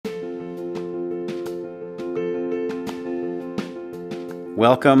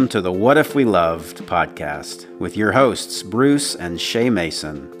Welcome to the What If We Loved podcast with your hosts, Bruce and Shay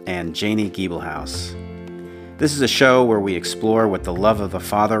Mason and Janie Giebelhaus. This is a show where we explore what the love of the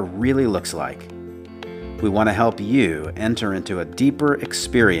Father really looks like. We want to help you enter into a deeper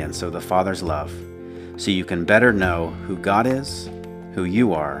experience of the Father's love so you can better know who God is, who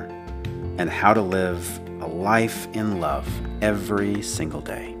you are, and how to live a life in love every single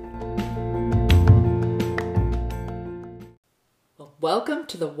day. Welcome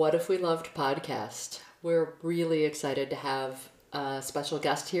to the What If We Loved podcast. We're really excited to have a special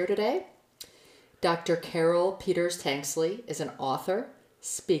guest here today. Dr. Carol Peters Tanksley is an author,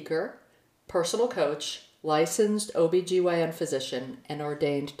 speaker, personal coach, licensed OBGYN physician, and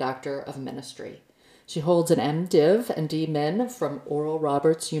ordained doctor of ministry. She holds an MDiv and DMin from Oral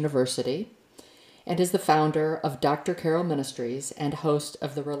Roberts University and is the founder of Dr. Carol Ministries and host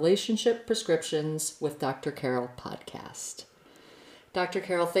of the Relationship Prescriptions with Dr. Carol podcast. Dr.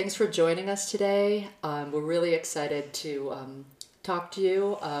 Carol, thanks for joining us today. We're really excited to talk to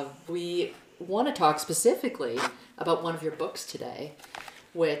you. We want to talk specifically about one of your books today,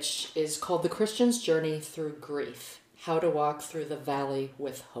 which is called The Christian's Journey Through Grief, How to Walk Through the Valley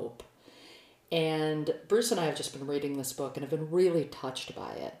with Hope. And Bruce and I have just been reading this book and have been really touched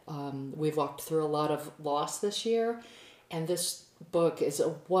by it. We've walked through a lot of loss this year, and this book is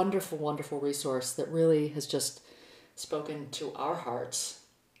a wonderful, wonderful resource that really has just spoken to our hearts.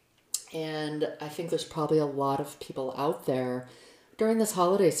 And I think there's probably a lot of people out there during this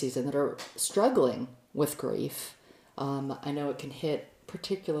holiday season that are struggling with grief. I know it can hit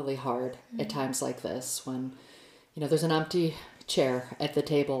particularly hard at times like this when, there's an empty chair at the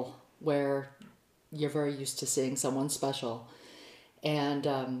table where you're very used to seeing someone special. And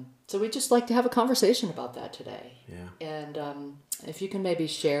so we'd just like to have a conversation about that today. Yeah. And if you can maybe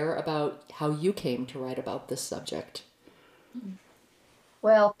share about how you came to write about this subject.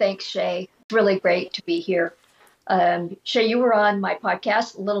 Well, thanks, Shay. It's really great to be here. Shay, you were on my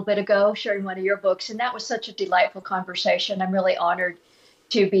podcast a little bit ago, sharing one of your books, and that was such a delightful conversation. I'm really honored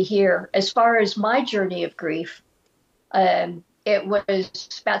to be here. As far as my journey of grief, it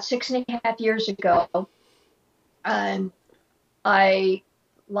was about 6.5 years ago. I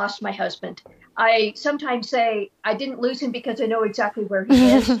lost my husband. I sometimes say I didn't lose him because I know exactly where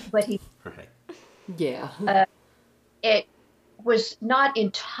he is, but he. Right. Yeah. It was not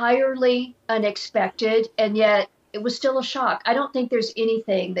entirely unexpected, and yet it was still a shock. I don't think there's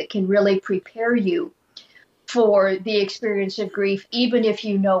anything that can really prepare you for the experience of grief, even if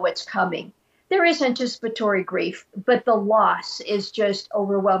you know it's coming. There is anticipatory grief, but the loss is just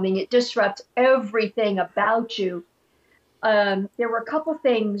overwhelming. It disrupts everything about you. There were a couple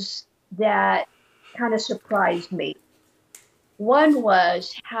things that kind of surprised me. One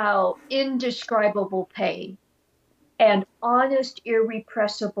was how indescribable pain and honest,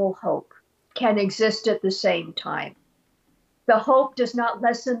 irrepressible hope can exist at the same time. The hope does not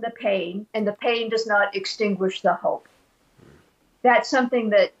lessen the pain, and the pain does not extinguish the hope. That's something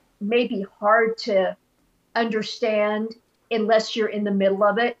that may be hard to understand unless you're in the middle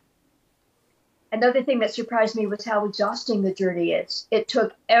of it. Another thing that surprised me was how exhausting the journey is. It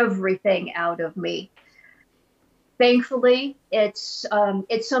took everything out of me. Thankfully, it's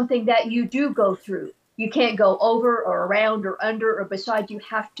something that you do go through. You can't go over or around or under or beside. You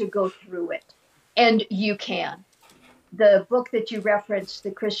have to go through it. And you can. The book that you referenced,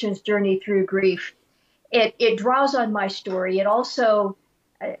 The Christian's Journey Through Grief, it draws on my story. It also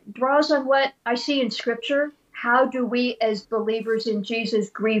draws on what I see in Scripture. How do we as believers in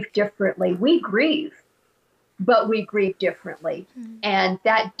Jesus grieve differently? We grieve, but we grieve differently. Mm-hmm. And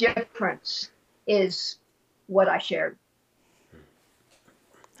that difference is what I shared.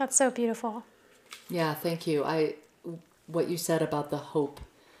 That's so beautiful. Yeah, thank you. What you said about the hope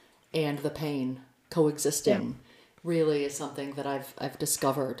and the pain coexisting really is something that I've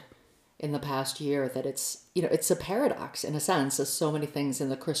discovered in the past year, that it's a paradox in a sense, as so many things in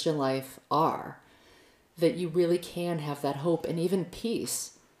the Christian life are, that you really can have that hope and even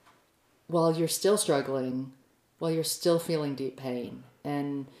peace while you're still struggling, while you're still feeling deep pain.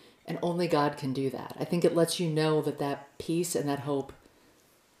 And only God can do that. I think it lets you know that peace and that hope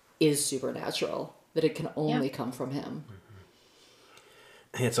is supernatural, that it can only come from Him.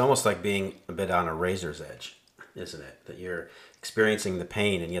 Mm-hmm. It's almost like being a bit on a razor's edge, isn't it? That you're experiencing the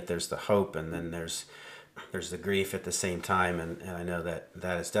pain, and yet there's the hope, and then there's the grief at the same time. And I know that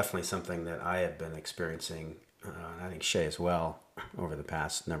is definitely something that I have been experiencing, and I think Shay as well, over the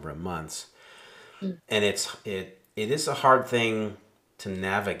past number of months. Mm. And it is a hard thing to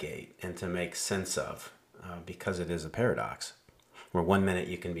navigate and to make sense of, because it is a paradox, where one minute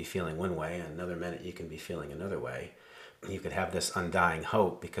you can be feeling one way and another minute you can be feeling another way. you could have this undying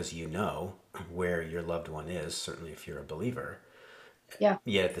hope because you know where your loved one is, certainly if you're a believer. Yeah.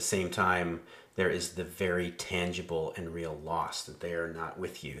 Yet at the same time, there is the very tangible and real loss that they are not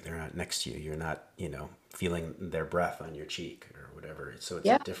with you. They're not next to you. You're not, feeling their breath on your cheek or whatever. So it's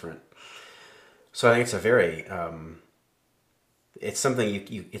a different. So I think it's a very, it's something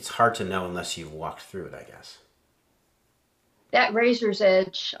it's hard to know unless you've walked through it, I guess. That razor's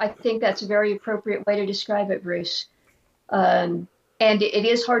edge, I think that's a very appropriate way to describe it, Bruce. And it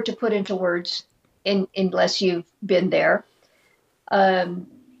is hard to put into words unless you've been there. And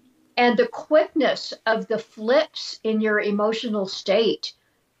the quickness of the flips in your emotional state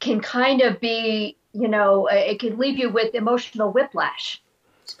can kind of be, it can leave you with emotional whiplash,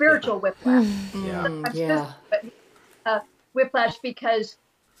 spiritual whiplash. Whiplash, because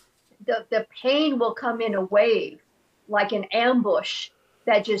the pain will come in a wave, like an ambush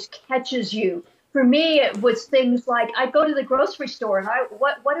that just catches you. For me, it was things like I'd go to the grocery store and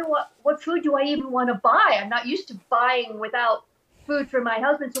what food do I even want to buy? I'm not used to buying without food for my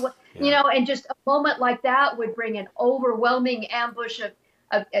husband. So, and just a moment like that would bring an overwhelming ambush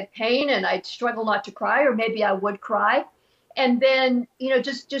of pain, and I'd struggle not to cry, or maybe I would cry. And then,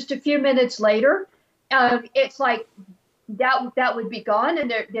 just a few minutes later, it's like that would be gone, and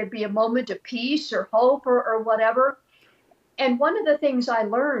there'd be a moment of peace or hope or whatever. And one of the things I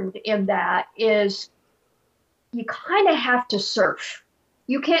learned in that is you kind of have to surf.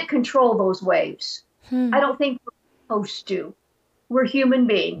 You can't control those waves. I don't think we're supposed to. We're human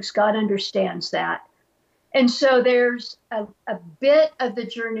beings. God understands that. And so there's a bit of the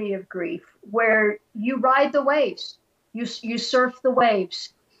journey of grief where you ride the waves. You surf the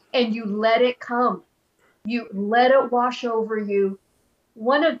waves and you let it come. You let it wash over you.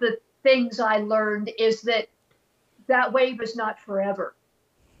 One of the things I learned is that wave is not forever.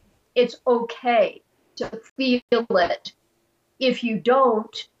 It's okay to feel it. If you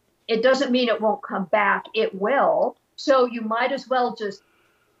don't, it doesn't mean it won't come back. It will. So you might as well just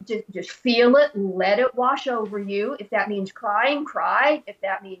feel it, let it wash over you. If that means crying, cry. If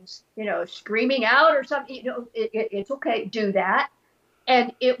that means, screaming out or something, it's okay. Do that.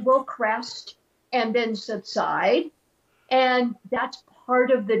 And it will crest and then subside. And that's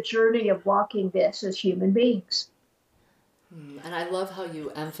part of the journey of walking this as human beings. And I love how you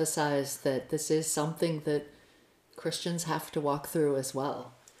emphasize that this is something that Christians have to walk through as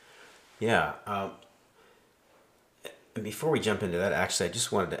well. Yeah. And before we jump into that, actually, I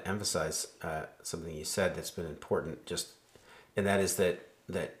just wanted to emphasize something you said that's been important, and that is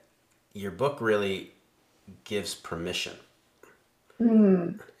that your book really gives permission.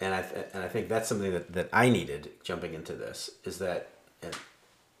 And I think that's something that I needed jumping into this, is that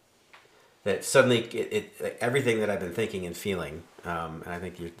suddenly everything that I've been thinking and feeling, and I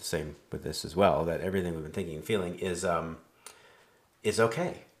think you're the same with this as well, that everything we've been thinking and feeling is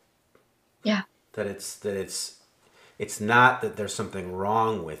okay. Yeah. That it's not that there's something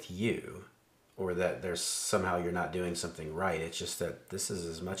wrong with you, or that there's somehow you're not doing something right. It's just that this is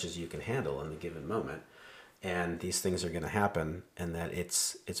as much as you can handle in the given moment, and these things are going to happen, and that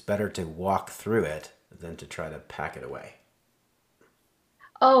it's better to walk through it than to try to pack it away.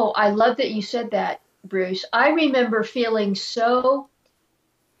 Oh, I love that you said that, Bruce. I remember feeling so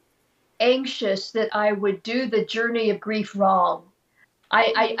anxious that I would do the journey of grief wrong.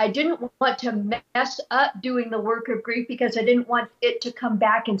 I didn't want to mess up doing the work of grief because I didn't want it to come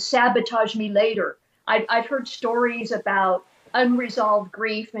back and sabotage me later. I've heard stories about unresolved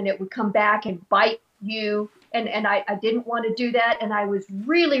grief, and it would come back and bite you. And I didn't want to do that. And I was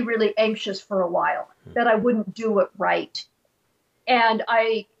really, really anxious for a while that I wouldn't do it right. And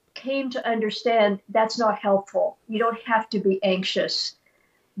I came to understand that's not helpful. You don't have to be anxious.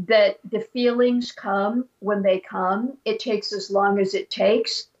 That the feelings come when they come. It takes as long as it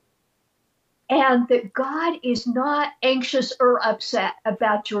takes. And that God is not anxious or upset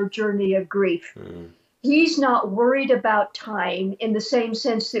about your journey of grief. He's not worried about time in the same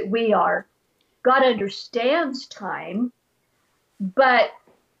sense that we are. God understands time, but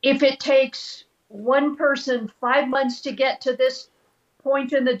if it takes one person 5 months to get to this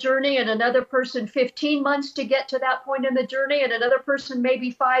point in the journey, and another person 15 months to get to that point in the journey, and another person maybe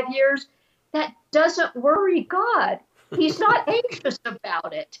 5 years, that doesn't worry God. He's not anxious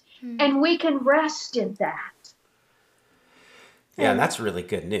about it. And we can rest in that. Yeah, and that's really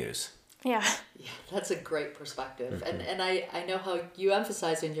good news. Yeah, that's a great perspective. And I know how you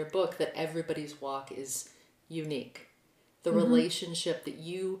emphasize in your book that everybody's walk is unique. The relationship that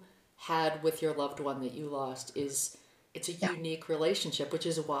you had with your loved one that you lost it's a unique relationship, which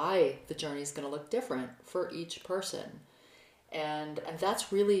is why the journey is going to look different for each person. And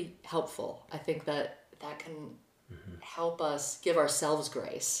that's really helpful. I think that can help us give ourselves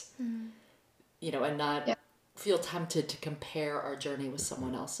grace, and not Yeah. feel tempted to compare our journey with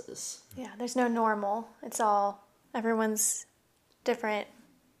someone else's. Yeah, there's no normal. It's all, everyone's different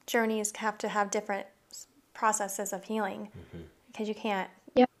journeys have to have different processes of healing, because you can't,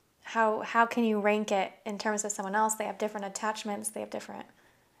 Yeah. how can you rank it in terms of someone else? They have different attachments, they have different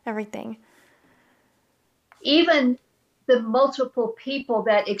everything. Even the multiple people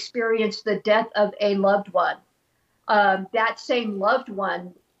that experience the death of a loved one, that same loved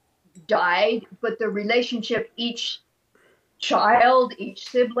one died, but the relationship each child, each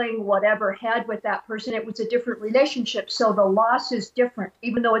sibling, whatever had with that person, it was a different relationship. So the loss is different,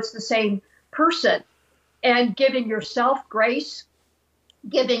 even though it's the same person. And giving yourself grace,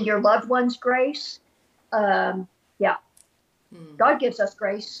 giving your loved ones grace. Yeah. God gives us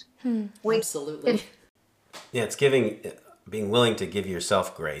grace. Absolutely. Yeah, it's being willing to give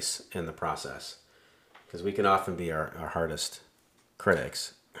yourself grace in the process, because we can often be our hardest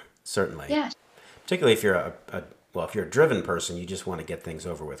critics, certainly. Yes. Particularly if you're if you're a driven person, you just want to get things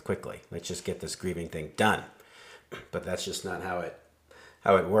over with quickly. Let's just get this grieving thing done. But that's just not how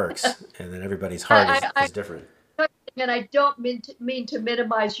it works. And then everybody's heart is different. And I don't mean to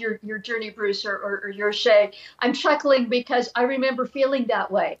minimize your journey, Bruce, or your Shay. I'm chuckling because I remember feeling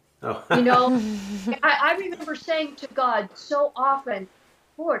that way. Oh. I remember saying to God so often,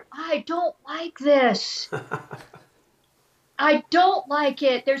 Lord, I don't like this. I don't like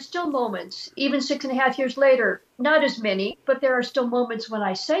it. There's still moments, even 6.5 years later, not as many, but there are still moments when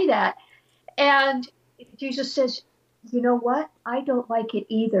I say that. And Jesus says, you know what? I don't like it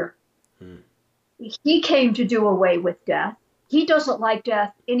either. He came to do away with death. He doesn't like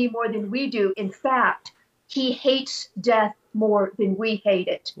death any more than we do. In fact, he hates death more than we hate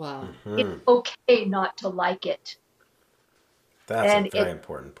it. Wow. It's okay not to like it. That's a very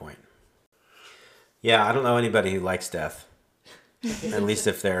important point. Yeah, I don't know anybody who likes death. At least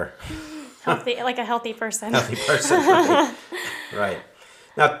if they're Healthy, like a healthy person. healthy person. Right. Right.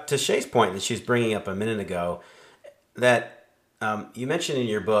 Now, to Shay's point that she was bringing up a minute ago, that you mentioned in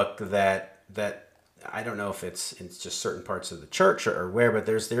your book that I don't know if it's just certain parts of the church or where, but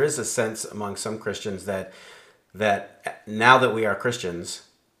there is a sense among some Christians that now that we are Christians,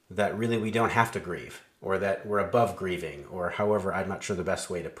 that really we don't have to grieve, or that we're above grieving, or however, I'm not sure the best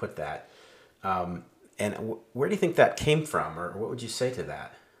way to put that. And where do you think that came from, or what would you say to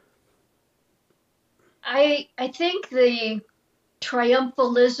that? I think the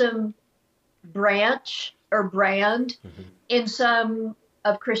triumphalism branch or brand in some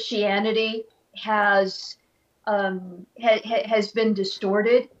of Christianity has been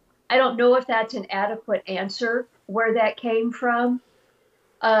distorted. I don't know if that's an adequate answer where that came from.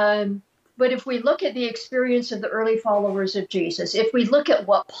 But if we look at the experience of the early followers of Jesus, if we look at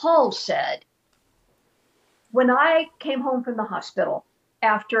what Paul said, when I came home from the hospital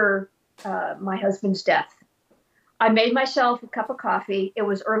after my husband's death, I made myself a cup of coffee. It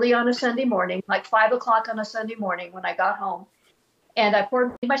was early on a Sunday morning, like 5 o'clock on a Sunday morning when I got home. And I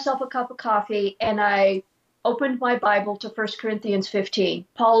made myself a cup of coffee, and I opened my Bible to 1 Corinthians 15,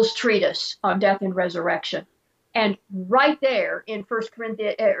 Paul's treatise on death and resurrection. And right there in 1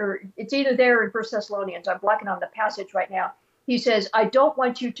 Corinthians, or it's either there or in 1 Thessalonians, I'm blocking on the passage right now. He says, I don't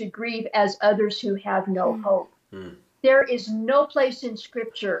want you to grieve as others who have no hope. There is no place in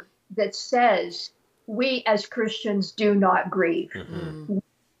Scripture that says we as Christians do not grieve. We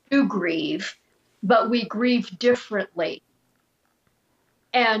do grieve, but we grieve differently.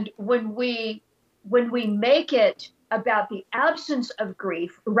 And when we make it about the absence of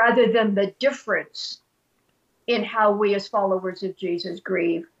grief rather than the difference in how we as followers of Jesus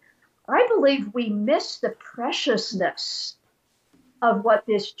grieve, I believe we miss the preciousness of what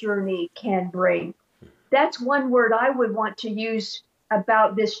this journey can bring. That's one word I would want to use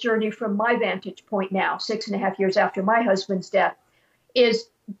about this journey from my vantage point now, 6.5 years after my husband's death, is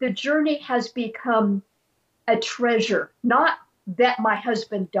the journey has become a treasure. Not that my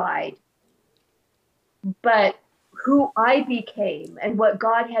husband died, but who I became and what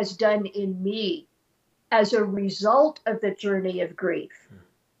God has done in me as a result of the journey of grief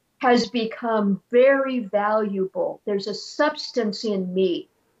has become very valuable. There's a substance in me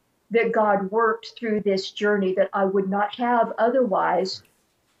that God worked through this journey that I would not have otherwise.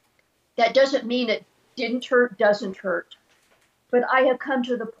 That doesn't mean it didn't hurt, doesn't hurt. But I have come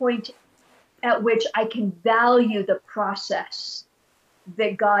to the point at which I can value the process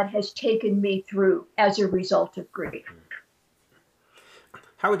that God has taken me through as a result of grief.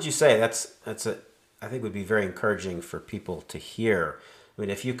 How would you say I think would be very encouraging for people to hear? I mean,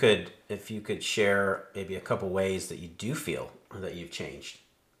 if you could share maybe a couple ways that you do feel that you've changed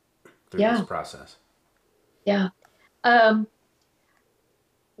through this process. Yeah. One,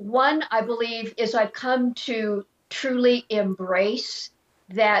 I believe, is I've come to truly embrace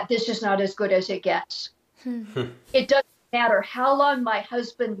that this is not as good as it gets. It doesn't matter how long my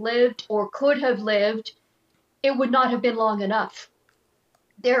husband lived or could have lived, it would not have been long enough.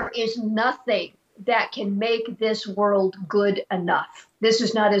 There is nothing that can make this world good enough. This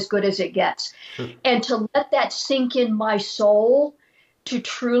is not as good as it gets. And to let that sink in my soul, to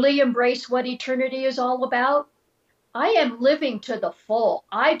truly embrace what eternity is all about, I am living to the full.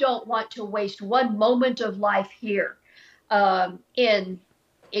 I don't want to waste one moment of life here in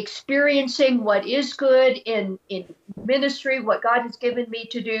experiencing what is good, in ministry, what God has given me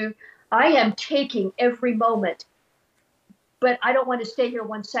to do. I am taking every moment, but I don't want to stay here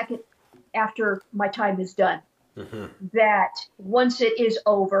 1 second after my time is done. That once it is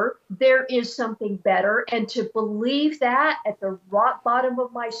over, there is something better. And to believe that at the rock bottom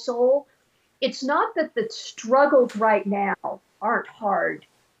of my soul, it's not that the struggles right now aren't hard,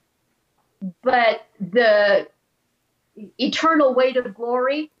 but the eternal weight of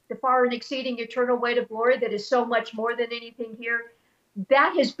glory, the far and exceeding eternal weight of glory that is so much more than anything here,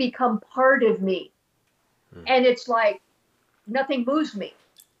 that has become part of me. And it's like nothing moves me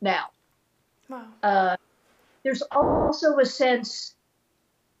now. Wow. There's also a sense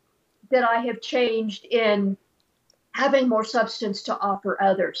that I have changed in having more substance to offer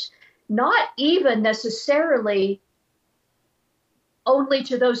others. Not even necessarily only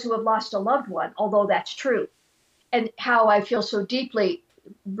to those who have lost a loved one, although that's true. And how I feel so deeply,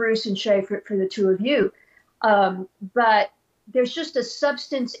 Bruce and Shay, for the two of you. But there's just a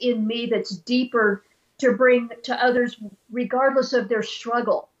substance in me that's deeper to bring to others, regardless of their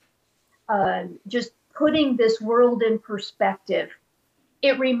struggle. Just putting this world in perspective.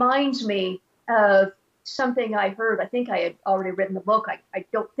 It reminds me of something I heard. I think I had already written the book. I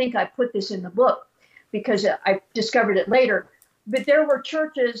don't think I put this in the book because I discovered it later. But there were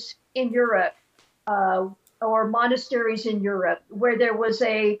churches in Europe or monasteries in Europe where there was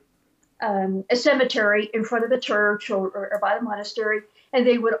a cemetery in front of the church or by the monastery, and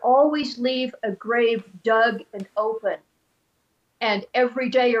they would always leave a grave dug and open. And every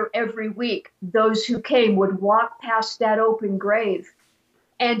day or every week, those who came would walk past that open grave.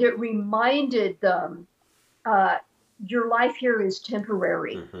 And it reminded them, your life here is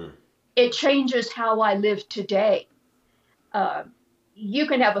temporary. It changes how I live today. You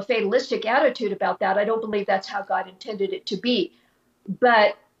can have a fatalistic attitude about that. I don't believe that's how God intended it to be.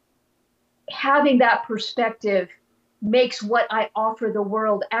 But having that perspective makes what I offer the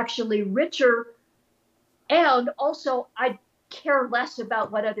world actually richer. And also, I care less about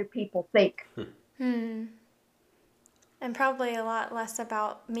what other people think. And probably a lot less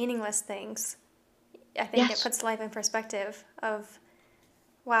about meaningless things. I think it puts life in perspective of,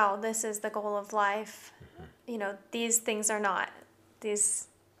 wow, this is the goal of life. You know, these things are not these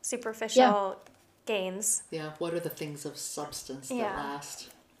superficial gains. Yeah, what are the things of substance that last?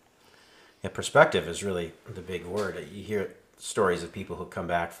 Yeah, perspective is really the big word. You hear stories of people who come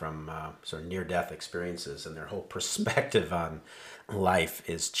back from sort of near-death experiences, and their whole perspective on life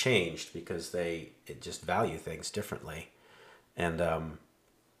is changed because they just value things differently. And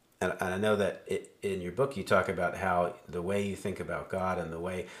I know that in your book you talk about how the way you think about God and the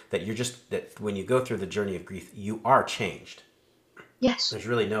way that that when you go through the journey of grief, you are changed. Yes. There's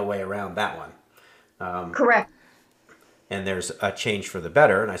really no way around that one. Correct. And there's a change for the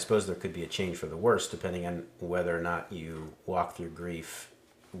better, and I suppose there could be a change for the worse, depending on whether or not you walk through grief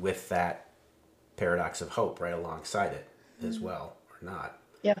with that paradox of hope right alongside it as well, or not.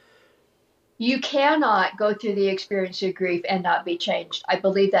 Yeah. You cannot go through the experience of grief and not be changed. I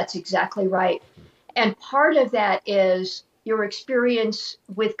believe that's exactly right. And part of that is your experience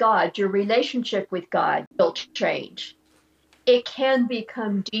with God, your relationship with God will change. It can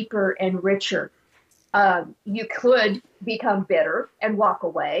become deeper and richer. You could become bitter and walk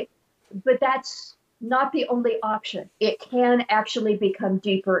away, but that's not the only option. It can actually become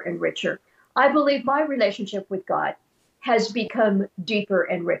deeper and richer. I believe my relationship with God has become deeper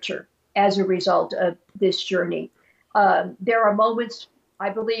and richer as a result of this journey. There are moments, I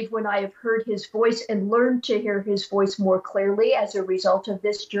believe, when I have heard his voice and learned to hear his voice more clearly as a result of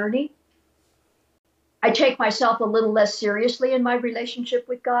this journey. I take myself a little less seriously in my relationship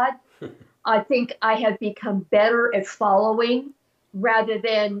with God. I think I have become better at following rather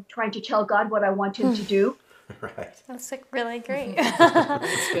than trying to tell God what I want him to do. Right. That's like really great.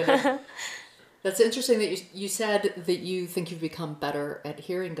 That's good. That's interesting that you said that you think you've become better at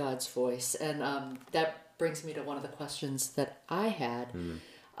hearing God's voice. And that brings me to one of the questions that I had.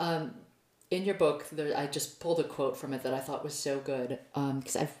 In your book, I just pulled a quote from it that I thought was so good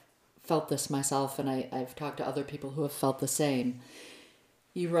because I've felt this myself, and I've talked to other people who have felt the same.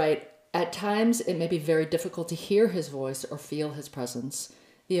 You write, at times it may be very difficult to hear his voice or feel his presence.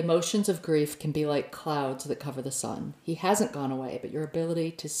 The emotions of grief can be like clouds that cover the sun. He hasn't gone away, but your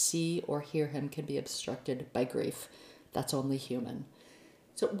ability to see or hear him can be obstructed by grief. That's only human.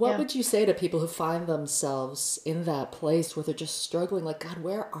 So what would you say to people who find themselves in that place where they're just struggling, like, God,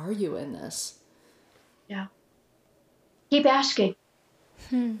 where are you in this? Yeah. Keep asking.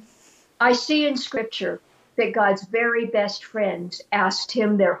 I see in Scripture that God's very best friends asked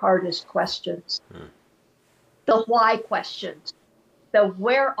him their hardest questions. The why questions. The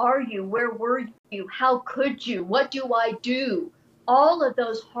where are you? Where were you? How could you? What do I do? All of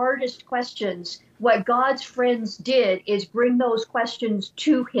those hardest questions, what God's friends did is bring those questions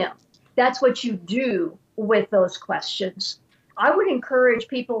to him. That's what you do with those questions. I would encourage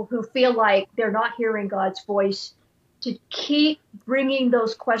people who feel like they're not hearing God's voice to keep bringing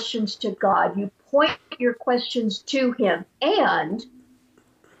those questions to God. You point your questions to him, and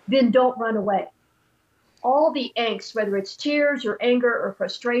then don't run away. All the angst, whether it's tears or anger or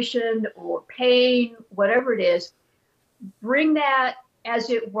frustration or pain, whatever it is, bring that,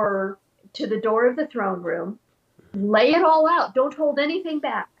 as it were, to the door of the throne room. Lay it all out. Don't hold anything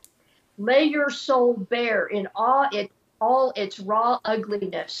back. Lay your soul bare in all its raw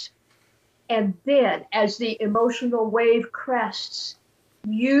ugliness. And then, as the emotional wave crests,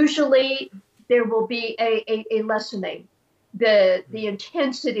 usually there will be a lessening. The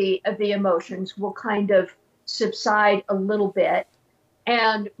intensity of the emotions will kind of subside a little bit.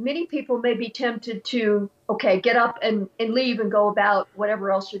 And many people may be tempted to, get up and leave and go about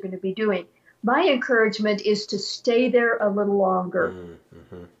whatever else you're going to be doing. My encouragement is to stay there a little longer.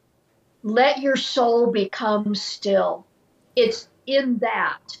 Let your soul become still. It's in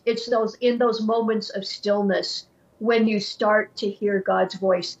those moments of stillness when you start to hear God's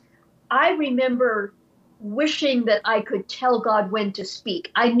voice. I remember wishing that I could tell God when to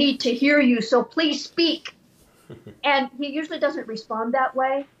speak. I need to hear you, so please speak. And he usually doesn't respond that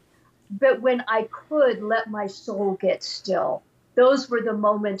way. But when I could let my soul get still, those were the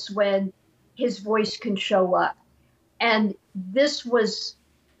moments when his voice can show up. And this was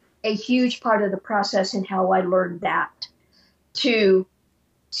a huge part of the process in how I learned that, to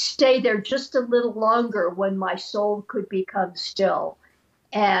stay there just a little longer when my soul could become still.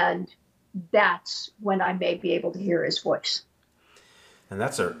 And that's when I may be able to hear his voice. And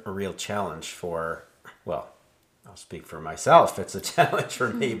that's a real challenge for, well, I'll speak for myself. It's a challenge for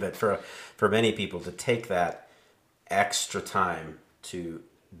me, but for many people to take that extra time to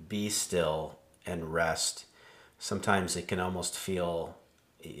be still and rest. Sometimes it can almost feel,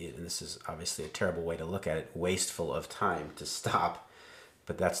 and this is obviously a terrible way to look at it, wasteful of time to stop.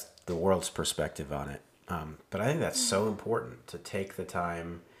 But that's the world's perspective on it. But I think that's so important to take the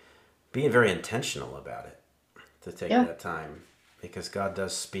time, being very intentional about it, to take that time. Because God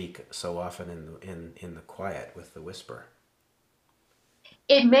does speak so often in the quiet with the whisper.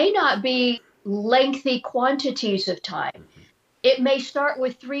 It may not be lengthy quantities of time. It may start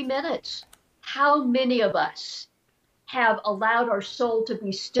with 3 minutes. How many of us have allowed our soul to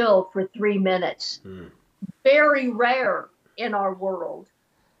be still for 3 minutes? Very rare in our world.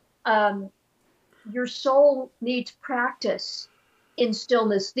 Your soul needs practice in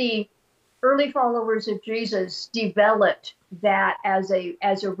stillness. The early followers of Jesus developed that as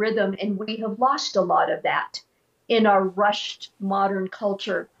a rhythm, and we have lost a lot of that in our rushed modern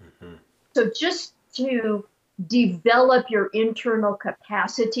culture. So just to develop your internal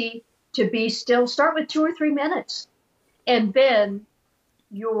capacity to be still, start with 2 or 3 minutes, and then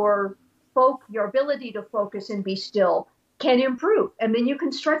your ability to focus and be still can improve, and then you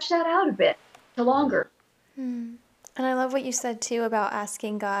can stretch that out a bit to longer. And I love what you said too about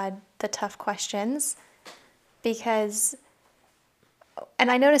asking God the tough questions, because,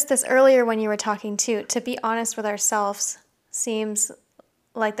 and I noticed this earlier when you were talking too, to be honest with ourselves seems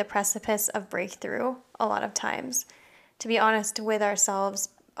like the precipice of breakthrough a lot of times. To be honest with ourselves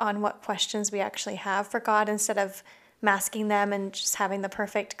on what questions we actually have for God instead of masking them and just having the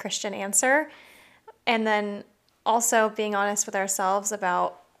perfect Christian answer. And then also being honest with ourselves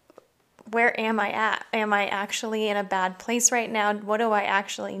about, where am I at? Am I actually in a bad place right now? What do I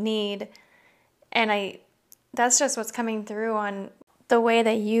actually need? And that's just what's coming through on the way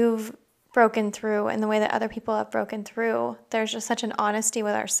that you've broken through and the way that other people have broken through. There's just such an honesty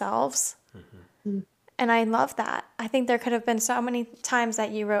with ourselves. And I love that. I think there could have been so many times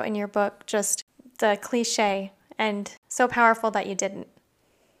that you wrote in your book just the cliche, and so powerful that you didn't.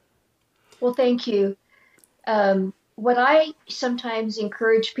 Well, thank you. What I sometimes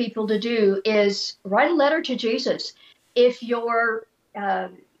encourage people to do is write a letter to Jesus. If you're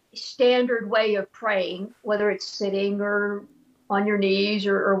standard way of praying, whether it's sitting or on your knees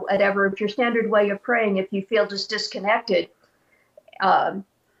or whatever, if your standard way of praying, if you feel just disconnected,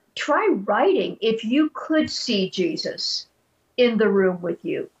 try writing. If you could see Jesus in the room with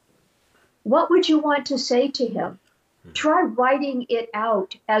you, what would you want to say to him? Try writing it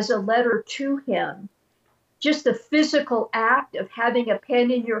out as a letter to him. Just the physical act of having a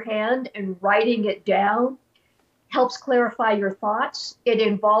pen in your hand and writing it down helps clarify your thoughts. It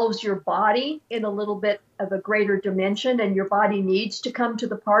involves your body in a little bit of a greater dimension, and your body needs to come to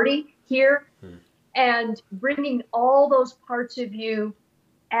the party here. And bringing all those parts of you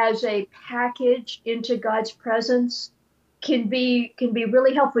as a package into God's presence can be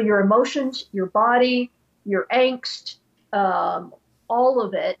really helpful. Your emotions, your body, your angst, all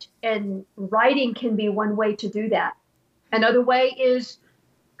of it. And writing can be one way to do that. Another way is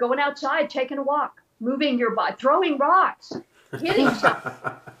going outside, taking a walk, moving your body, throwing rocks, hitting something.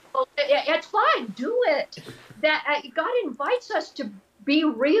 It's fine. Do it. That God invites us to be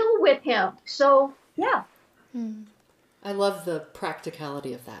real with him. So, yeah. I love the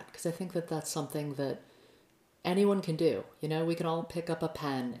practicality of that, because I think that that's something that anyone can do. You know, we can all pick up a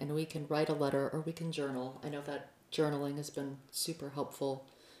pen and we can write a letter, or we can journal. I know that journaling has been super helpful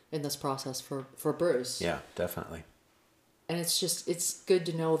in this process for Bruce. Yeah, definitely. And it's good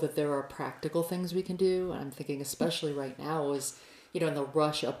to know that there are practical things we can do. And I'm thinking especially right now is, you know, in the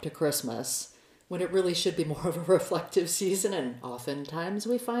rush up to Christmas, when it really should be more of a reflective season, and oftentimes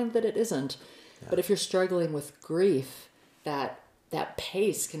we find that it isn't. Yeah. But if you're struggling with grief, that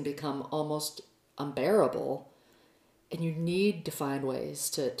pace can become almost unbearable, and you need to find ways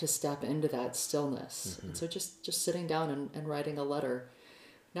to step into that stillness. And so just sitting down and writing a letter.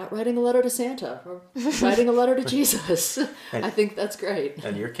 Not writing a letter to Santa, or writing a letter to Jesus. I think that's great.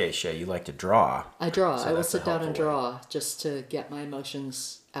 In your case, Shay, you like to draw. I draw. So I will sit down and draw just to get my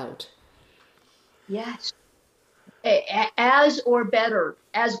emotions out. Yes. As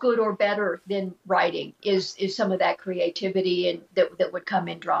good or better than writing is some of that creativity and that would come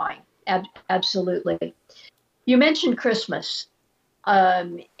in drawing. Absolutely. You mentioned Christmas,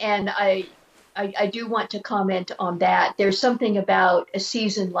 and I do want to comment on that. There's something about a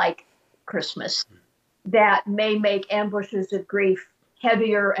season like Christmas that may make ambushes of grief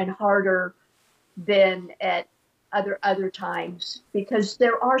heavier and harder than at other times, because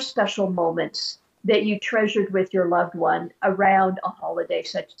there are special moments that you treasured with your loved one around a holiday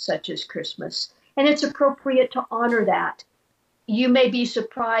such as Christmas. And it's appropriate to honor that. You may be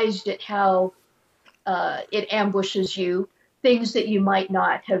surprised at how it ambushes you, things that you might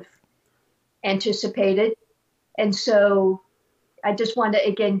not have anticipated. And so I just want to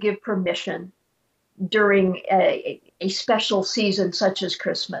again give permission during a special season such as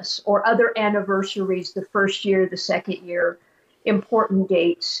Christmas or other anniversaries, the first year, the second year, important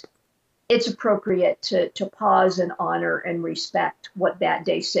dates. It's appropriate to pause and honor and respect what that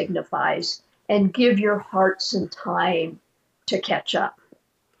day signifies and give your heart some time to catch up.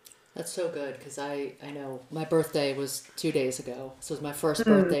 That's so good, because I know my birthday was 2 days ago. So it was my first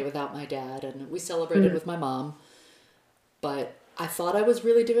birthday without my dad, and we celebrated with my mom. But I thought I was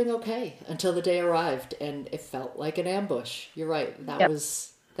really doing okay until the day arrived, and it felt like an ambush. You're right. That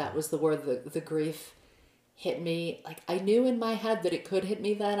was the word. The grief hit me. Like, I knew in my head that it could hit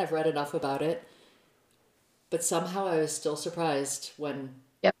me then. I've read enough about it. But somehow I was still surprised when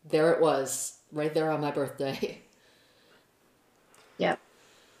there it was, right there on my birthday. Yep.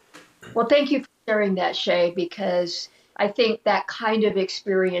 Well, thank you for sharing that, Shay, because I think that kind of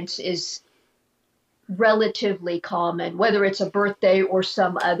experience is relatively common, whether it's a birthday or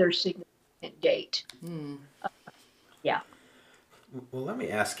some other significant date. Yeah. Well, let me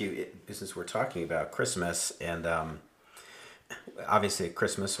ask you, since we're talking about Christmas, and obviously at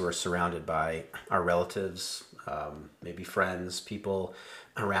Christmas we're surrounded by our relatives, maybe friends, people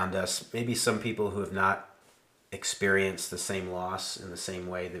around us, maybe some people who have not experience the same loss in the same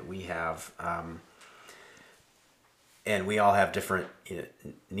way that we have, and we all have different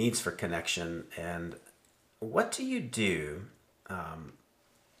needs for connection. And what do you do,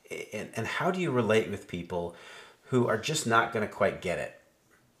 and how do you relate with people who are just not going to quite get it?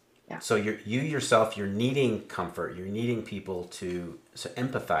 Yeah. So you yourself, you're needing comfort, you're needing people to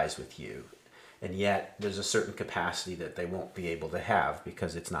empathize with you, and yet there's a certain capacity that they won't be able to have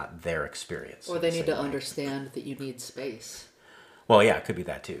because it's not their experience. Or they need to understand that you need space. Well, yeah, it could be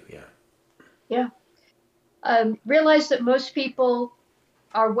that too, yeah. Yeah. Realize that most people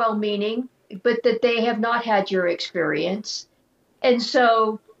are well-meaning, but that they have not had your experience. And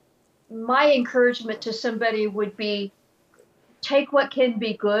so my encouragement to somebody would be, take what can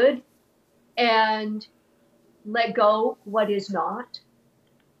be good and let go what is not.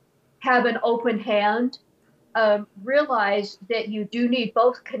 have an open hand. Realize that you do need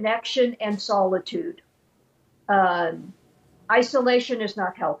both connection and solitude. Isolation is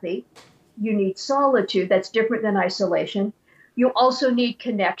not healthy. You need solitude. That's different than isolation. You also need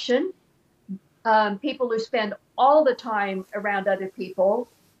connection. People who spend all the time around other people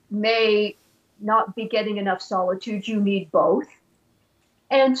may not be getting enough solitude. You need both.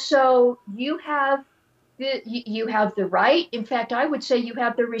 And so you have the right. In fact, I would say you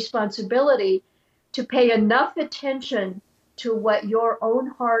have the responsibility to pay enough attention to what your own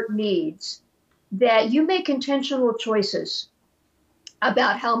heart needs that you make intentional choices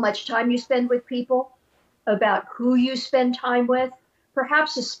about how much time you spend with people, about who you spend time with,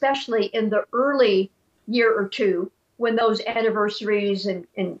 perhaps especially in the early year or two when those anniversaries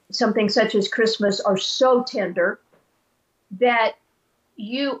and something such as Christmas are so tender, that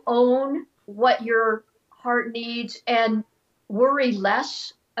you own what your heart needs and worry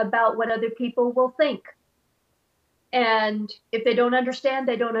less about what other people will think. And if they don't understand,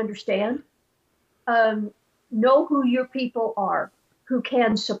 they don't understand. Know who your people are, who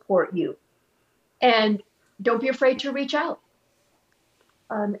can support you. And don't be afraid to reach out.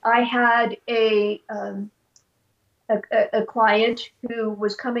 I had a client who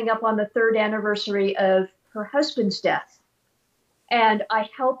was coming up on the 3rd anniversary of her husband's death. And I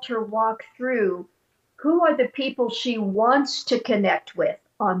helped her walk through who are the people she wants to connect with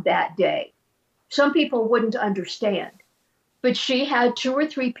on that day. Some people wouldn't understand, but she had 2 or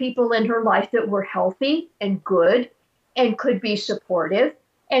 3 people in her life that were healthy and good and could be supportive.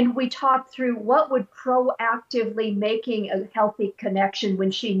 And we talked through what would proactively making a healthy connection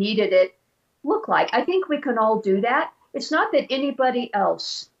when she needed it look like. I think we can all do that. It's not that anybody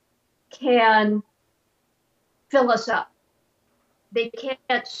else can fill us up. They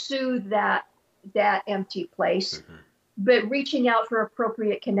can't soothe that empty place. Mm-hmm. But reaching out for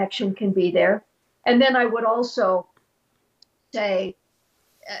appropriate connection can be there. And then I would also say,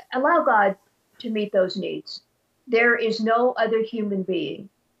 allow God to meet those needs. There is no other human being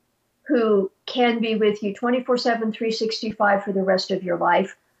who can be with you 24/7, 365 for the rest of your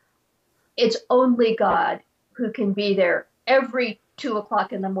life. It's only God who can be there every 2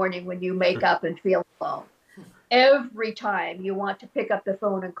 o'clock in the morning when you make up and feel alone. Every time you want to pick up the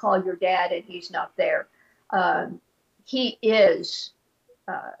phone and call your dad and he's not there. He is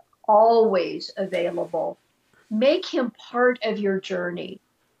always available. Make him part of your journey.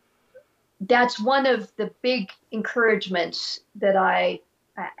 That's one of the big encouragements that I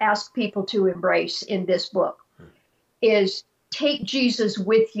ask people to embrace in this book, is take Jesus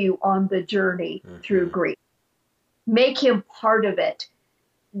with you on the journey through grief. Make him part of it.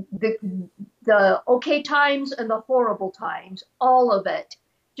 The okay times and the horrible times, all of it.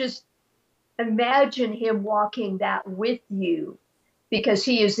 Just imagine him walking that with you, because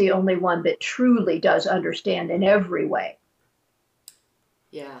he is the only one that truly does understand in every way.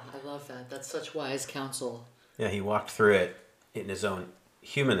 Yeah, I love that. That's such wise counsel. Yeah, he walked through it in his own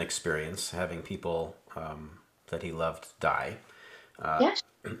human experience, having people that he loved die. Yes.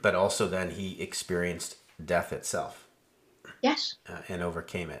 But also then he experienced death itself. Yes. And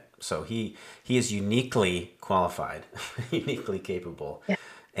overcame it. So he is uniquely qualified, uniquely capable, yeah.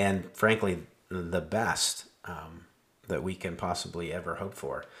 And frankly, the best that we can possibly ever hope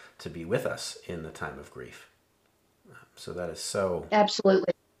for to be with us in the time of grief. So that is so...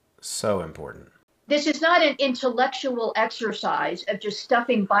 Absolutely. So important. This is not an intellectual exercise of just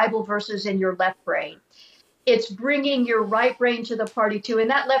stuffing Bible verses in your left brain. It's bringing your right brain to the party too. And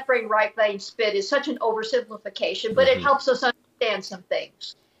that left brain, right brain split is such an oversimplification, but it helps us understand some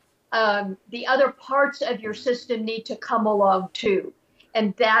things. The other parts of your system need to come along too.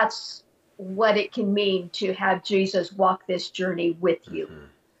 And that's what it can mean to have Jesus walk this journey with you.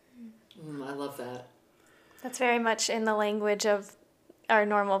 I love that. That's very much in the language of our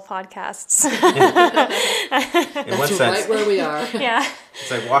normal podcasts. In one sense, right where we are. Yeah.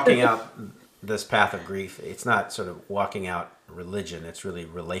 It's like walking out this path of grief. It's not sort of walking out religion. It's really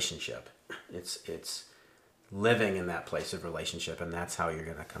relationship. It's living in that place of relationship, and that's how you're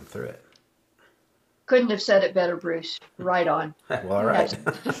going to come through it. Couldn't have said it better, Bruce. Right on. Well, all right.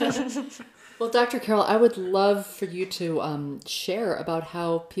 Well, Dr. Carol, I would love for you to share about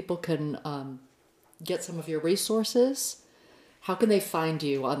how people can get some of your resources. How can they find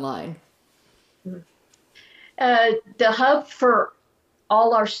you online? The hub for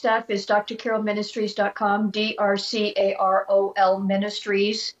all our stuff is drcarolministries.com, DRCAROL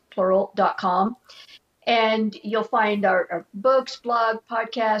Ministries, plural.com. And you'll find our books, blog,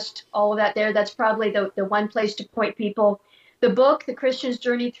 podcast, all of that there. That's probably the one place to point people. The book, The Christian's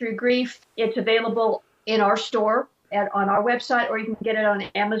Journey Through Grief, it's available in our store. on our website, or you can get it on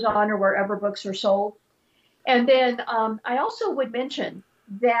Amazon or wherever books are sold. And then I also would mention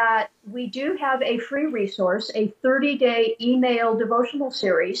that we do have a free resource, a 30-day email devotional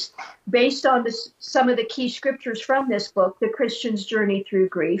series based on some of the key scriptures from this book, The Christian's Journey Through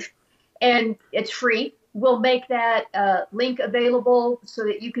Grief. And it's free. We'll make that link available so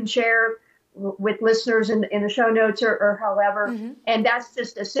that you can share with listeners in the show notes or however. Mm-hmm. And that's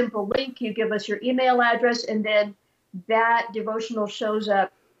just a simple link. You give us your email address, and then that devotional shows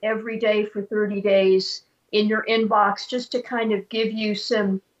up every day for 30 days in your inbox, just to kind of give you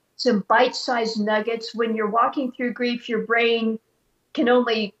some bite-sized nuggets. When you're walking through grief, your brain can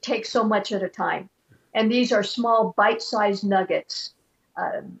only take so much at a time. And these are small bite-sized nuggets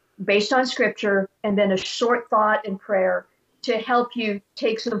based on scripture, and then a short thought and prayer to help you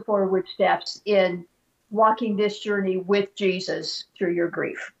take some forward steps in walking this journey with Jesus through your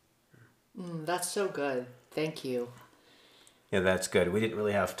grief. That's so good. Thank you. Yeah, that's good. We didn't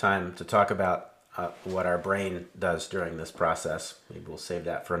really have time to talk about what our brain does during this process. Maybe we'll save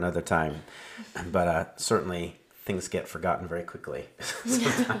that for another time. But certainly things get forgotten very quickly.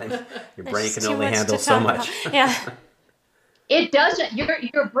 Sometimes your brain can only handle so much. Yeah. It doesn't.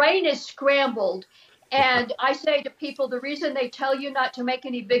 Your brain is scrambled. And I say to people, the reason they tell you not to make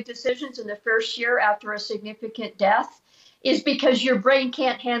any big decisions in the first year after a significant death is because your brain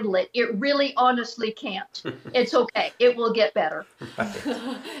can't handle it. It really honestly can't. It's okay. It will get better. Right.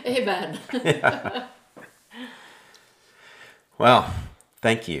 Amen. Yeah. Well,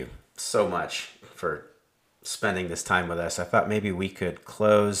 thank you so much for spending this time with us. I thought maybe we could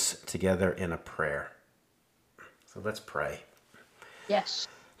close together in a prayer. So let's pray. Yes.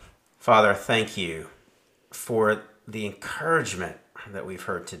 Father, thank you for the encouragement that we've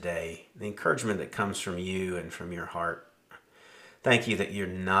heard today, the encouragement that comes from you and from your heart. Thank you that you're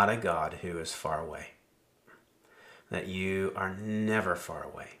not a God who is far away, that you are never far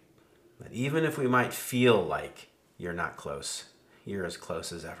away, that even if we might feel like you're not close, you're as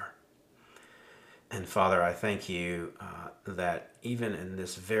close as ever. And Father, I thank you that even in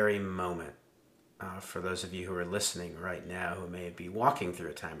this very moment, for those of you who are listening right now who may be walking through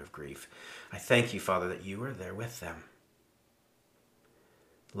a time of grief, I thank you, Father, that you are there with them,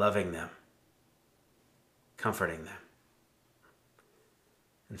 loving them, comforting them,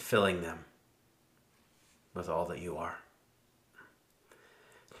 and filling them with all that you are.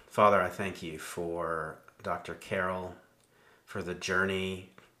 Father, I thank you for Dr. Carol, for the journey,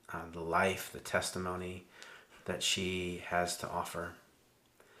 the life, the testimony that she has to offer.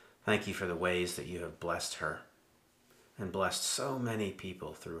 Thank you for the ways that you have blessed her and blessed so many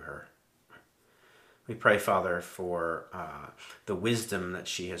people through her. We pray, Father, for the wisdom that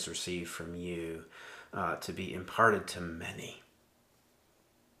she has received from you to be imparted to many.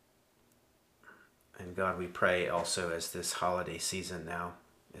 And God, we pray also as this holiday season now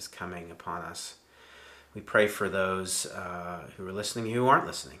is coming upon us, we pray for those who are listening who aren't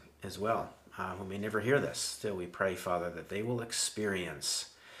listening as well, who may never hear this. Still, we pray, Father, that they will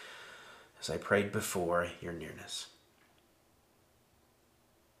experience, as I prayed before, your nearness.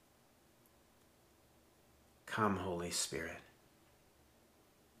 Come, Holy Spirit.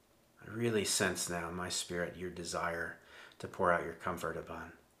 I really sense now in my spirit your desire to pour out your comfort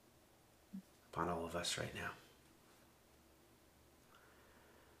upon all of us right now.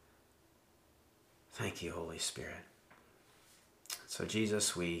 Thank you, Holy Spirit. So,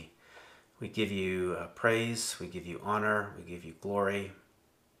 Jesus, we give you praise, we give you honor, we give you glory.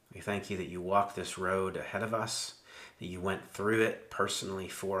 We thank you that you walked this road ahead of us, that you went through it personally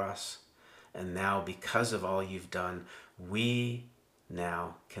for us. And now, because of all you've done, we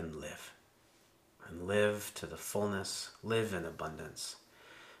now can live. And live to the fullness, live in abundance,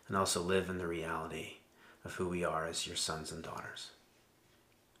 and also live in the reality of who we are as your sons and daughters.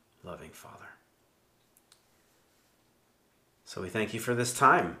 Loving Father. So we thank you for this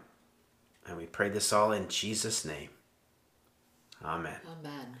time, and we pray this all in Jesus' name. Amen.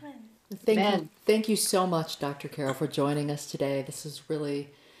 Amen. Thank you so much, Dr. Carol, for joining us today. This is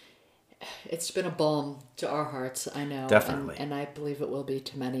really, it's been a balm to our hearts, I know. Definitely. And I believe it will be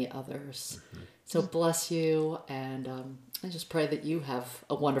to many others. Mm-hmm. So bless you, and I just pray that you have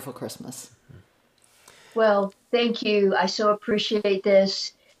a wonderful Christmas. Well, thank you. I so appreciate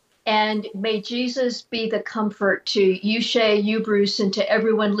this. And may Jesus be the comfort to you, Shay, you, Bruce, and to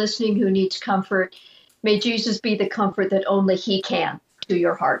everyone listening who needs comfort. May Jesus be the comfort that only he can to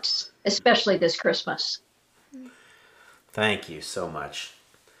your hearts, especially this Christmas. Thank you so much.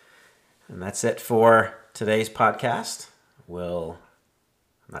 And that's it for today's podcast. I'm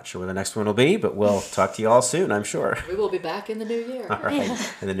not sure where the next one will be, but we'll talk to you all soon, I'm sure. We will be back in the new year. All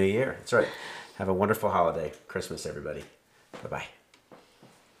right, in the new year. That's right. Have a wonderful holiday, Christmas, everybody. Bye-bye.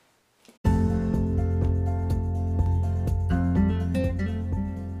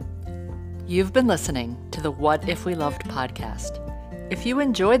 You've been listening to the What If We Loved podcast. If you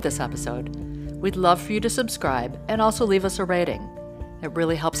enjoyed this episode, we'd love for you to subscribe and also leave us a rating. It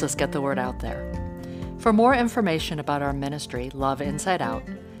really helps us get the word out there. For more information about our ministry, Love Inside Out,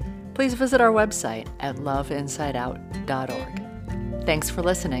 please visit our website at loveinsideout.org. Thanks for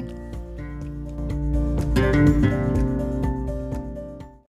listening.